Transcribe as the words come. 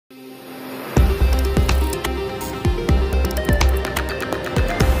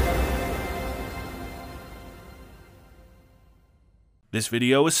This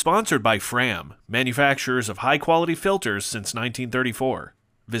video is sponsored by Fram, manufacturers of high-quality filters since 1934.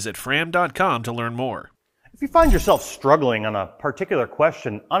 Visit fram.com to learn more. If you find yourself struggling on a particular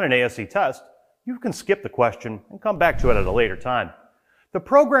question on an ASE test, you can skip the question and come back to it at a later time. The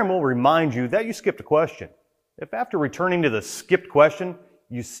program will remind you that you skipped a question. If after returning to the skipped question,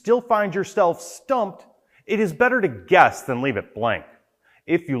 you still find yourself stumped, it is better to guess than leave it blank.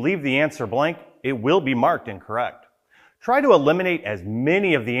 If you leave the answer blank, it will be marked incorrect. Try to eliminate as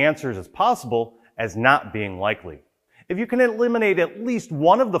many of the answers as possible as not being likely. If you can eliminate at least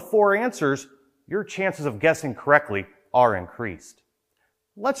one of the 4 answers, your chances of guessing correctly are increased.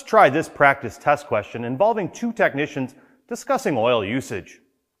 Let's try this practice test question involving 2 technicians discussing oil usage.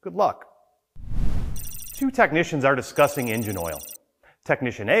 Good luck. 2 technicians are discussing engine oil.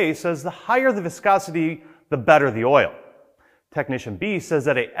 Technician A says the higher the viscosity, the better the oil. Technician B says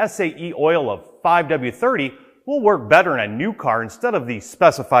that a SAE oil of 5W30 will work better in a new car instead of the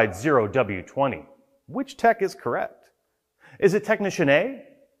specified 0W20. Which tech is correct? Is it Technician A,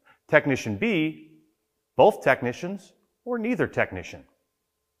 Technician B, both technicians, or neither technician?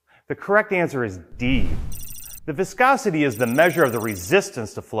 The correct answer is D. The viscosity is the measure of the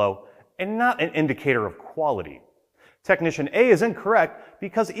resistance to flow and not an indicator of quality. Technician A is incorrect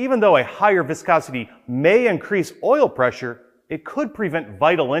because even though a higher viscosity may increase oil pressure, it could prevent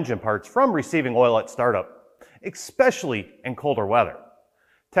vital engine parts from receiving oil at startup, especially in colder weather.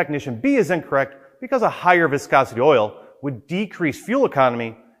 Technician B is incorrect because a higher viscosity oil would decrease fuel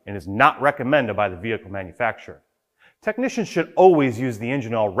economy and is not recommended by the vehicle manufacturer. Technicians should always use the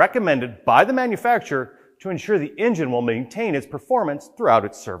engine oil recommended by the manufacturer to ensure the engine will maintain its performance throughout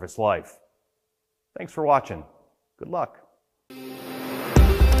its service life. Thanks for watching. Good luck.